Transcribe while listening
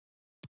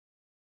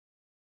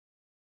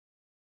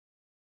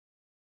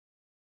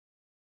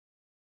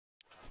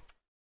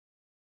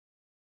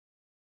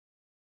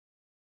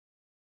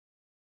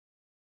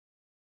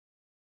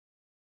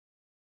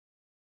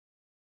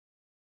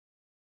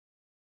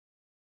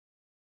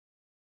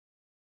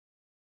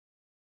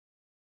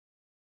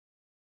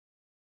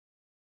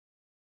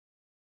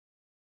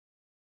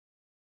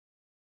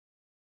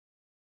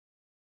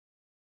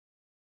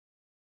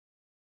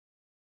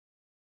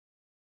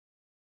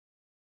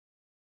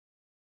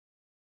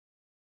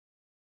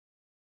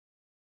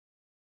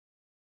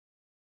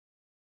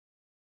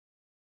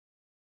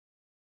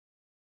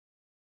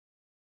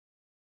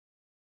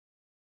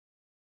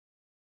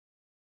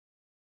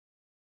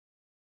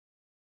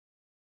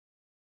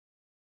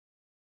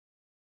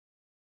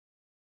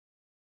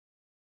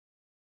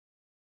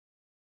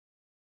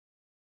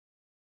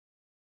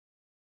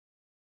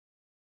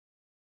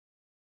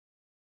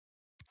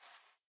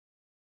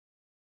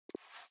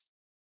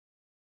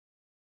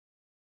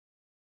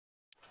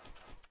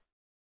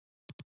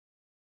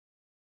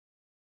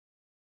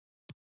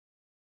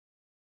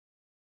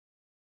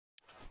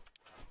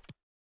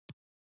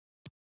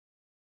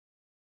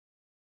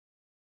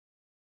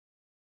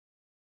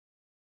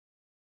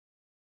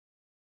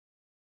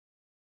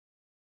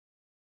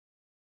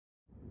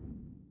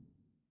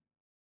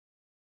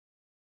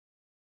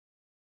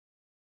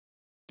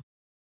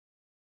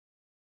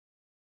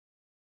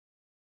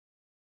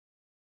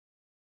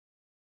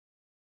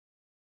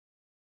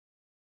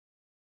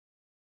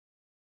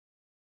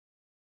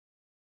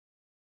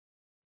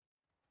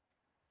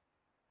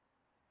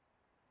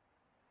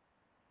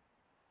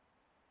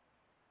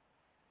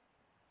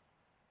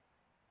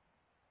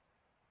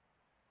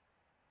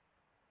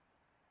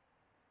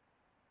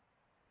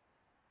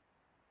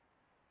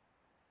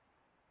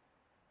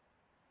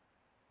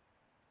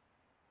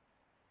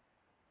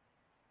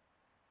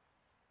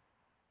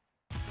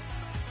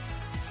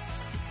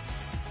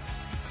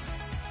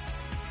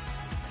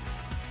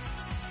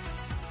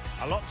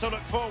A lot to look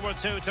forward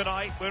to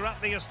tonight. We're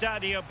at the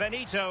Estadio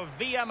Benito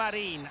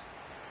Villamarin.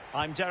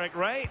 I'm Derek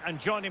Ray, and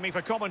joining me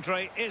for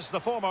commentary is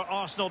the former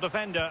Arsenal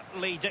defender,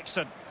 Lee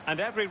Dixon. And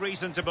every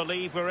reason to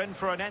believe we're in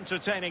for an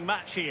entertaining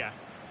match here.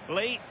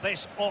 Lee,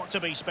 this ought to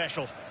be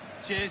special.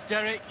 Cheers,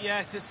 Derek.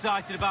 Yes,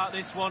 excited about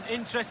this one.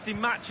 Interesting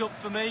match-up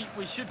for me.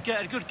 We should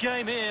get a good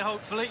game here,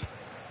 hopefully.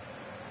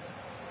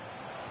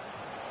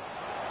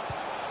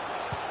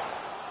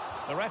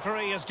 The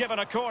referee has given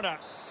a corner.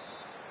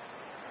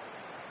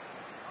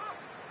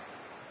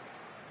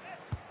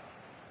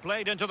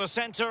 Played into the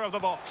centre of the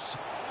box.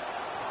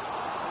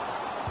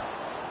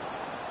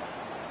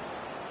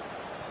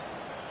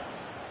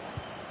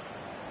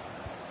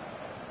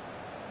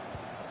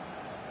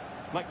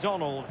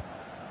 McDonald.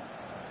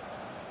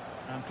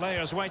 And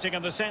players waiting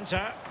in the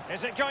centre.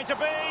 Is it going to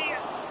be?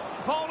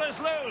 Ball is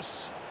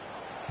loose.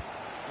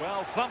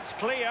 Well thumped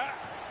clear.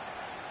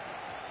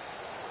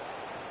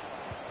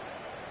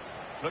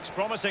 Looks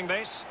promising,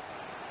 this.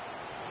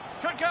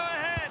 Could go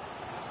ahead.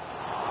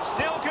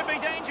 Still could be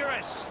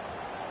dangerous.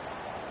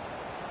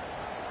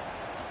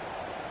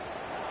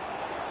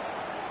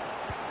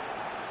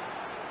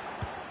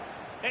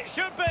 It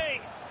should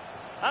be.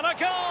 And a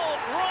goal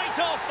right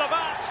off the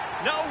bat.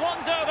 No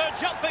wonder they're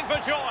jumping for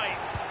joy.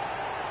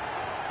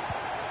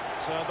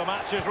 So the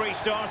match has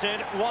restarted.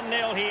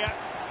 1-0 here.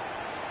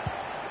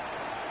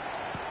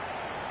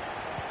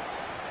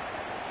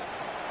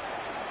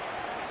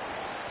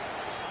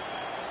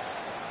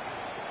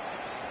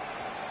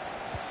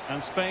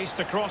 And space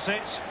to cross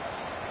it.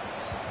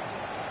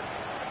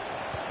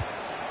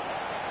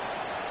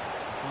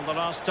 And the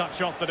last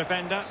touch off the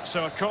defender.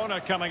 So a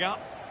corner coming up.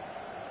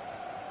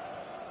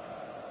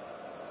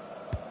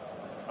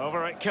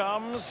 Over it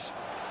comes.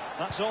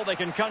 That's all they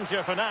can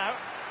conjure for now.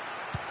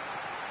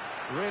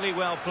 Really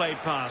well played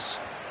pass.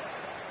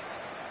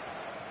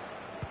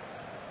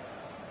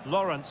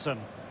 Lawrenson.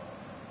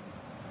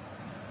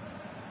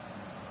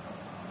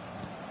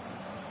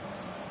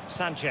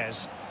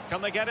 Sanchez. Can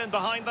they get in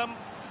behind them?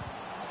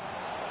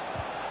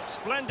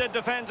 Splendid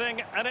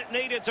defending, and it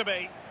needed to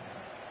be.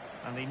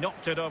 And he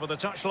knocked it over the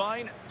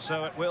touchline,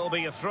 so it will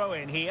be a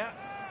throw-in here.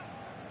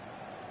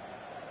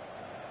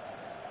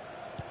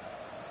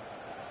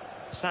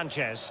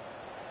 Sanchez.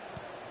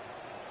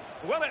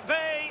 Will it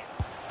be?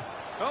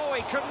 Oh,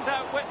 he couldn't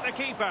outwit the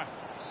keeper.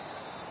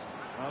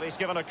 Well, he's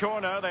given a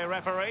corner, the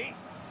referee.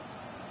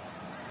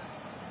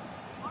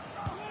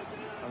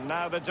 And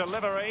now the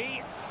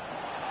delivery.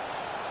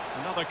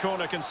 Another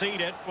corner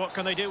conceded. What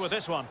can they do with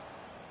this one?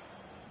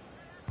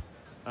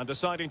 And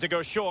deciding to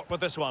go short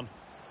with this one.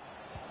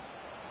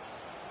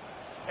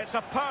 It's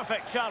a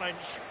perfect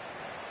challenge.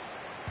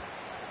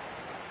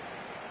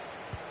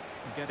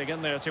 Getting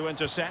in there to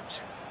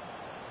intercept.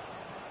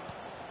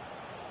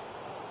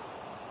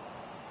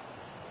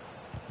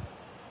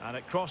 And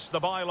it crossed the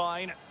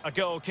byline, a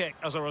goal kick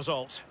as a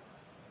result.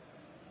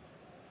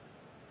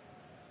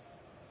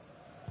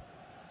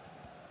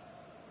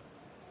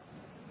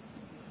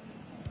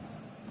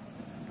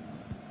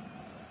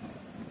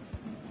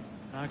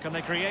 Now can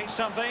they create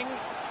something?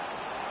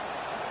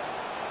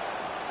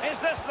 Is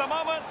this the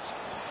moment?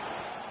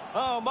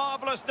 Oh,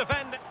 marvellous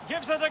defending.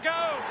 Gives it a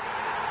go.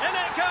 In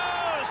it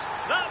goes!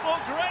 That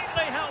will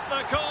greatly help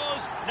the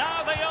cause.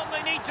 Now they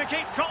only need to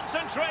keep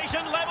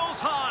concentration levels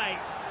high.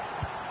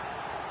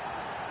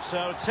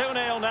 So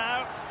 2-0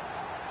 now.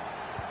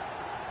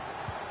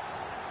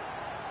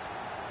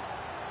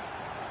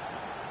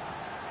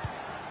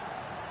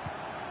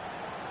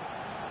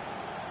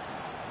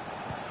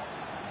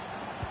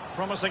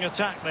 Promising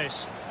attack,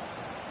 this.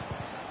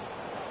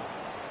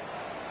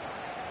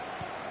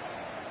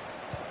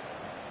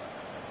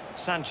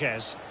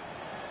 Sanchez.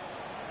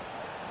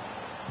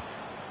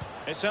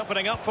 It's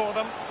opening up for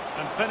them.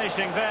 And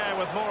finishing there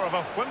with more of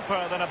a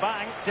whimper than a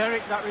bang.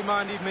 Derek, that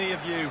reminded me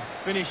of you.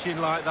 Finishing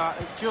like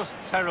that, it's just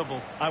terrible.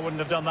 I wouldn't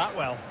have done that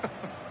well.